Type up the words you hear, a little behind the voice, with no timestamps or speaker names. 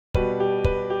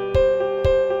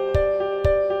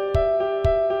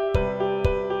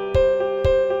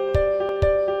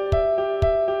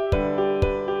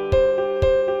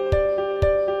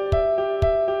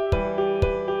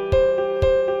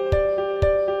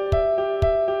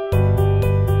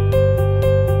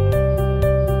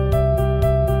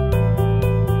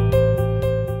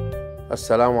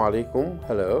Assalamu alaikum.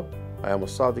 Hello, I am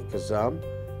Sadiq Kazam,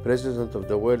 President of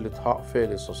the World Heart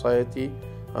Failure Society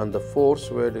and the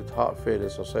 4th World Heart Failure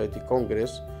Society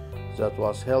Congress that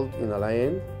was held in Al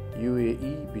Ain,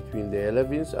 UAE between the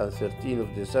 11th and 13th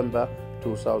of December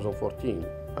 2014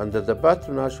 under the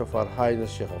patronage of Her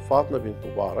Highness Sheikh Fatima Bint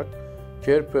Mubarak,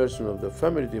 Chairperson of the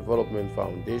Family Development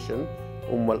Foundation,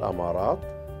 Al Amarat.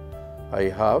 I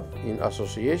have, in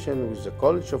association with the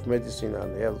College of Medicine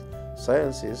and Health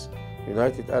Sciences,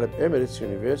 United Arab Emirates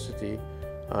University,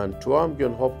 and Johns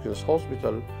Hopkins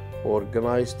Hospital,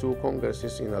 organized 2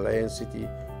 congresses in Al Ain City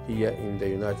here in the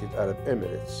United Arab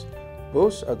Emirates,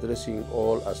 both addressing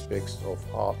all aspects of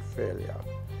heart failure.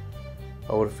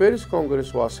 Our first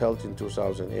congress was held in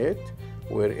 2008,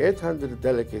 where 800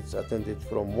 delegates attended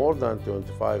from more than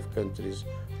 25 countries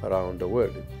around the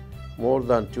world. More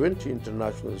than 20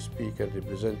 international speakers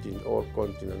representing all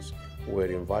continents were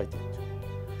invited.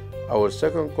 Our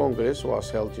second Congress was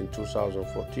held in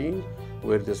 2014,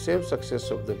 where the same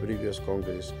success of the previous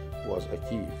Congress was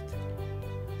achieved.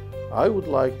 I would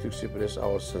like to express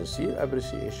our sincere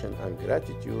appreciation and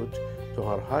gratitude to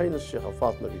Her Highness Sheikh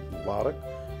Fatima Bint Mubarak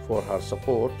for her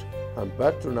support and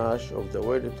patronage of the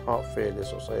World Heart Failure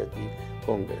Society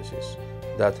Congresses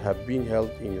that have been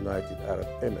held in United Arab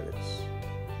Emirates.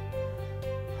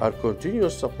 Her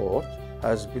continuous support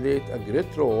has played a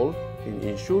great role in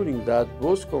ensuring that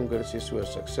both congresses were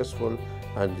successful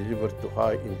and delivered to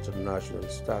high international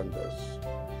standards.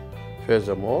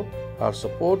 Furthermore, her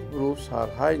support proves Her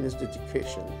Highness'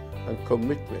 dedication and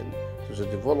commitment to the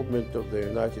development of the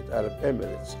United Arab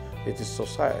Emirates, its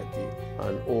society,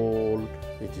 and all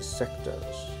its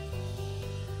sectors.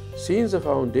 Since the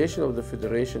foundation of the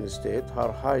Federation State,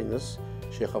 Her Highness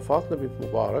Sheikh Fatima Bint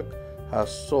Mubarak has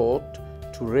sought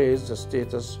to raise the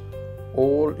status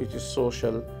all its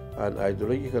social and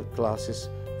ideological classes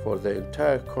for the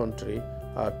entire country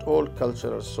at all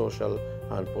cultural, social,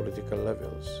 and political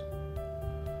levels.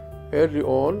 Early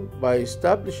on, by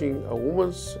establishing a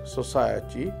women's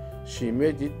society, she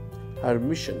made it her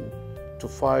mission to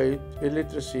fight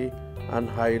illiteracy and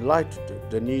highlighted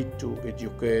the need to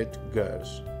educate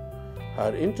girls.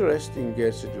 Her interest in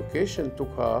girls' education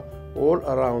took her all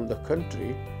around the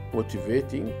country,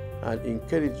 motivating and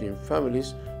encouraging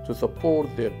families to support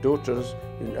their daughters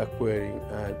in acquiring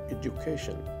an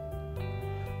education.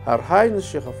 Her Highness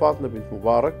Sheikh Fatima Bint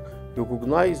Mubarak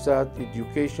recognized that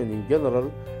education in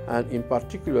general and in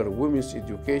particular women's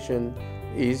education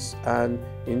is an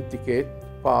intricate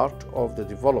part of the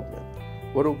development,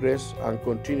 progress and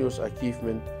continuous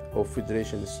achievement of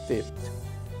Federation State.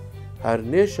 Her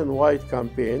nationwide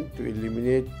campaign to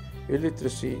eliminate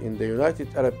illiteracy in the United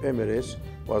Arab Emirates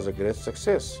was a great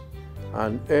success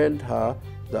and earned her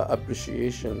the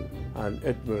appreciation and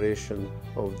admiration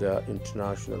of the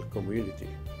international community.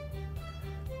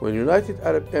 When United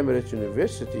Arab Emirates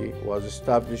University was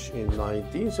established in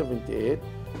 1978,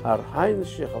 Her Highness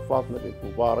Sheikh Fatima Bint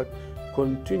Mubarak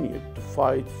continued to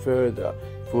fight further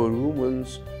for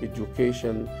women's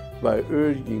education by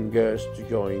urging girls to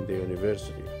join the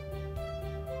university.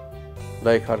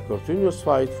 Like her continuous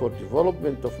fight for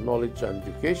development of knowledge and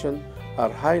education, Her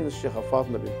Highness Sheikh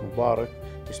Fatima Bint Mubarak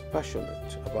is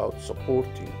passionate about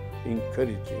supporting,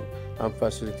 encouraging, and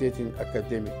facilitating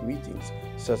academic meetings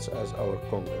such as our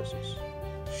congresses.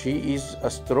 She is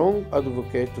a strong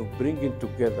advocate of bringing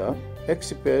together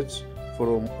experts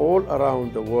from all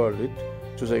around the world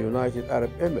to the United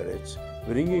Arab Emirates,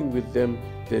 bringing with them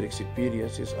their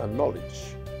experiences and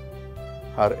knowledge.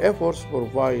 Her efforts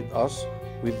provide us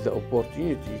with the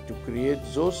opportunity to create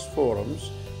those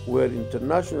forums where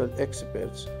international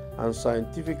experts and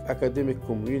scientific academic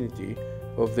community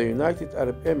of the United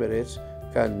Arab Emirates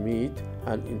can meet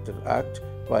and interact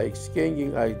by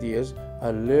exchanging ideas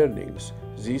and learnings.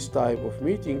 This type of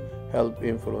meeting help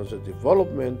influence the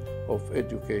development of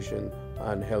education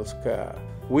and healthcare.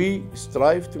 We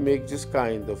strive to make this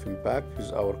kind of impact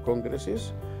with our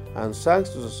congresses, and thanks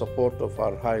to the support of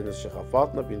Her Highness Sheikh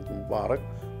Fatima Bint Mubarak,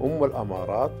 Al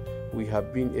Amarat, we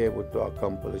have been able to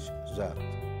accomplish that.